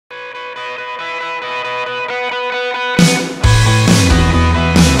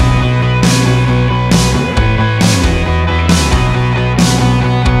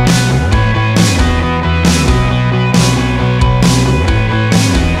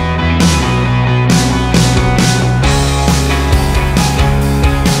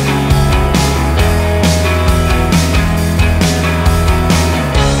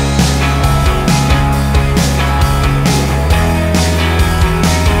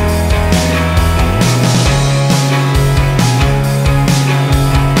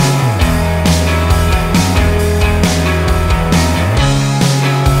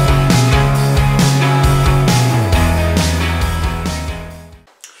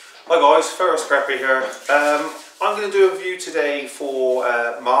Hi guys, Ferris Preppy here. I'm going to do a review today for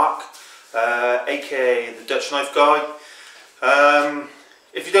Mark, aka the Dutch Knife Guy.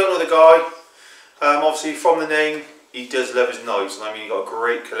 If you don't know the guy, obviously from the name, he does love his knives, and I mean, he's got a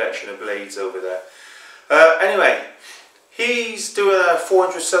great collection of blades over there. Anyway, he's doing a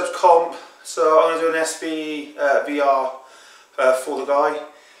 400 subs comp, so I'm going to do an SV VR for the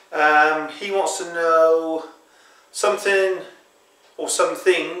guy. He wants to know something or some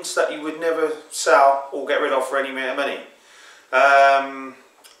things that you would never sell or get rid of for any amount of money.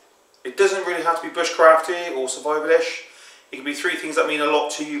 It doesn't really have to be bushcrafty or survivalish. It can be three things that mean a lot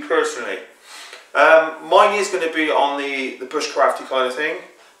to you personally. Mine is going to be on the bushcrafty kind of thing.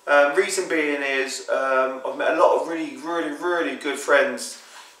 Reason being is I've met a lot of really good friends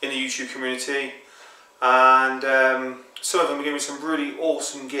in the YouTube community, and some of them are giving me some really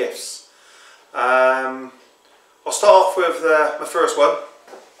awesome gifts. I'll start off with my first one,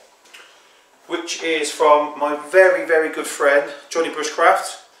 which is from my very good friend Johnny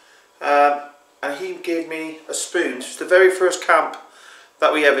Bushcraft, and he gave me a spoon. It's the very first camp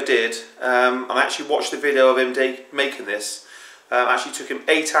that we ever did. I actually watched the video of him making this. Actually took him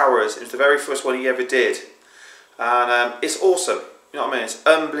 8 hours. It was the very first one he ever did, and it's awesome. You know what I mean? It's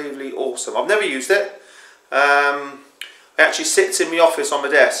unbelievably awesome. I've never used it. It actually sits in my office on my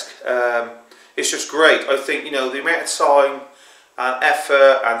desk. It's just great. I think, you know, the amount of time and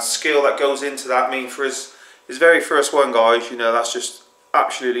effort and skill that goes into that. I mean, for his very first one, guys, you know, that's just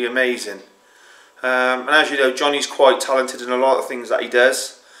absolutely amazing. And as you know, Johnny's quite talented in a lot of things that he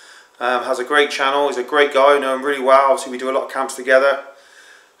does. Has a great channel. He's a great guy. I know him really well. Obviously, we do a lot of camps together.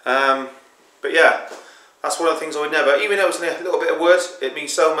 But yeah, that's one of the things I would never, even though it's a little bit of wood, it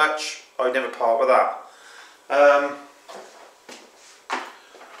means so much, I'd never part with that.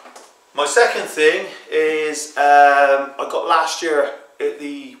 My second thing is I got last year at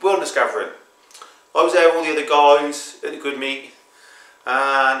the Wilderness Gathering. I was there with all the other guys at the Good Meat,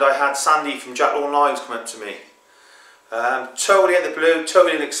 and I had Sandy from Jack Law Knives come up to me. Totally out of the blue,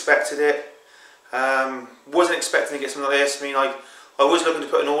 totally unexpected it. Wasn't expecting to get something like this. I mean, I was looking to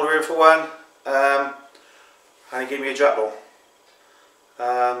put an order in for one, and he gave me a Jack Law.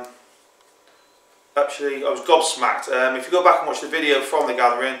 Actually, I was gobsmacked. If you go back and watch the video from the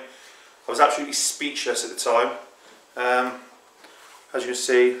gathering, I was absolutely speechless at the time. As you can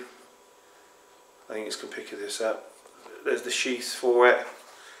see, I think it's going to pick this up. There's the sheath for it,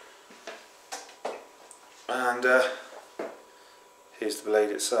 and here's the blade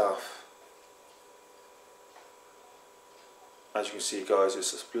itself. As you can see, guys,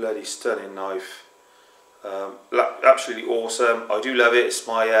 it's a bloody stunning knife. Absolutely awesome. I do love it. It's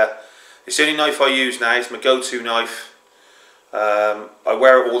my it's the only knife I use now. It's my go-to knife. I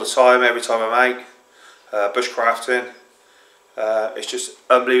wear it all the time, every time I make bushcrafting. It's just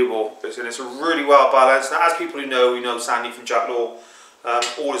unbelievable. It's really well balanced. Now, as people who know Sandy from Jack Law.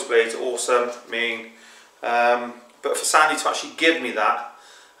 All his blades are awesome. I mean, but for Sandy to actually give me that,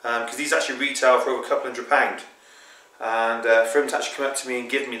 because these actually retail for over a couple £100, and for him to actually come up to me and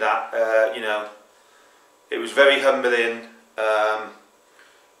give me that, you know, it was very humbling.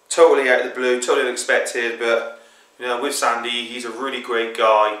 Totally out of the blue, totally unexpected, but you know, with Sandy, he's a really great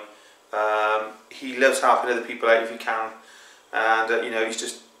guy. He loves helping other people out if he can, and you know, he's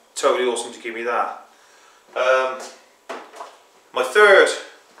just totally awesome to give me that. My third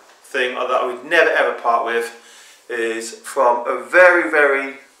thing that I would never ever part with is from a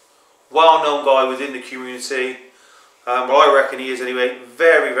very well-known guy within the community. Well, I reckon he is anyway.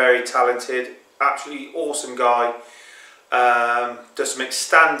 Very talented, absolutely awesome guy. Does some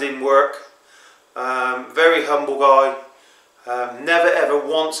outstanding work. Very humble guy. Never ever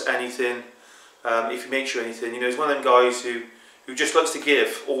wants anything if he makes you anything. You know, he's one of them guys who just likes to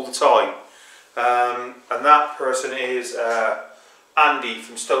give all the time. And that person is Andy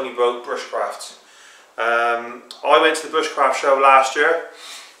from Stony Brook Bushcraft. I went to the Bushcraft show last year.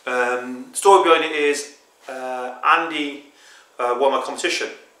 Story behind it is Andy won my competition.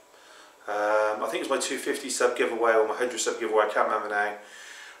 I think it was my 250 sub giveaway or my 100 sub giveaway, I can't remember now.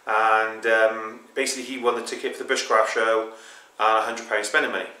 And basically he won the ticket for the Bushcraft show and £100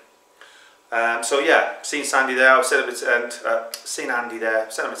 spending money. So yeah, seen Sandy there, I've set up a tent, seen Andy there,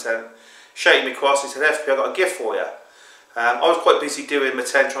 set up a tent, shouted me across, he said, FP, I've got a gift for you. I was quite busy doing my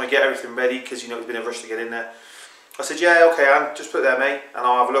tent, trying to get everything ready, because you know it's been a rush to get in there. I said, yeah, okay, Anne, just put it there, mate, and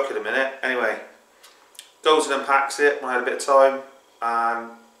I'll have a look in a minute. Anyway, goes and unpacks it when I had a bit of time,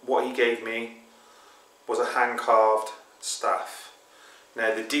 and what he gave me was a hand-carved staff.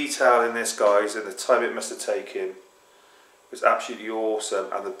 Now the detail in this, guys, and the time it must have taken was absolutely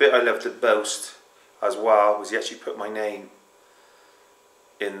awesome. And the bit I loved the most as well was he actually put my name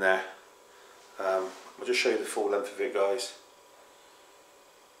in there. I'll just show you the full length of it, guys.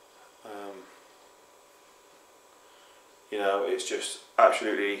 You know, it's just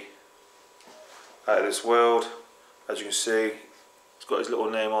absolutely out of this world. As you can see, it's got his little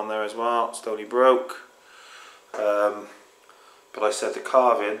name on there as well, Stony Broke. But I said the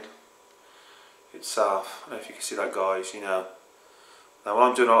carving itself, I don't know if you can see that, guys, you know. Now when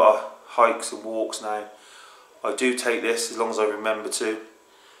I'm doing a lot of hikes and walks now, I do take this as long as I remember to.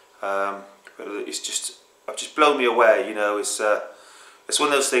 But it's just blown me away, you know. It's one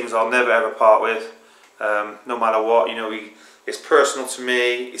of those things I'll never ever part with, no matter what. You know, it's personal to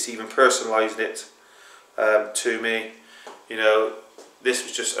me. It's even personalised it to me. You know, this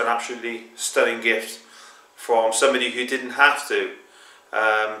was just an absolutely stunning gift from somebody who didn't have to.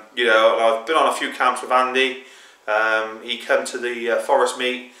 You know, I've been on a few camps with Andy. He came to the forest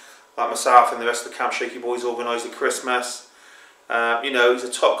meet, like myself and the rest of the Camp Shaky Boys organised at Christmas. You know, he's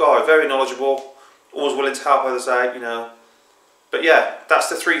a top guy, very knowledgeable, always willing to help others out, you know. But yeah, that's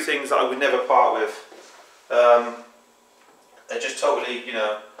the three things that I would never part with. They're just totally, you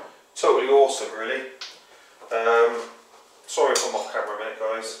know, totally awesome, really. Sorry if I'm off camera a minute,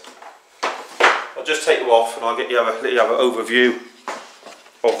 guys. I'll just take you off and I'll let you have an overview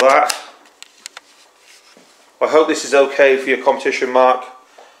of that. I hope this is okay for your competition, Mark.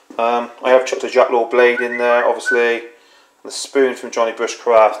 I have chucked a Jacklaw blade in there, obviously, and the spoon from Johnny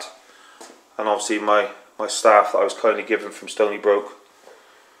Bushcraft, and obviously my staff that I was kindly given from Stony Broke.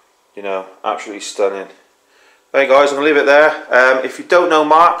 You know, absolutely stunning. Hey guys, I'm going to leave it there. If you don't know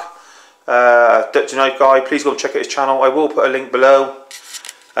Mark, Dutch Knife Guy, please go and check out his channel. I will put a link below,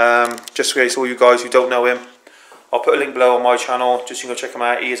 just in case all you guys who don't know him. I'll put a link below on my channel, just so you can go check him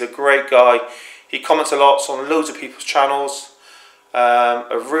out. He is a great guy. He comments a lot on loads of people's channels.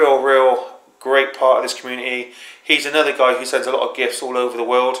 A real great part of this community. He's another guy who sends a lot of gifts all over the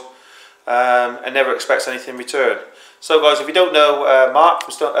world, and never expects anything in return. So guys, if you don't know Mark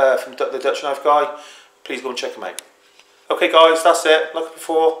from the Dutch Knife Guy, please go and check him out. Okay guys, that's it. Like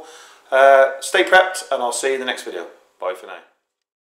before, stay prepped and I'll see you in the next video. Bye for now.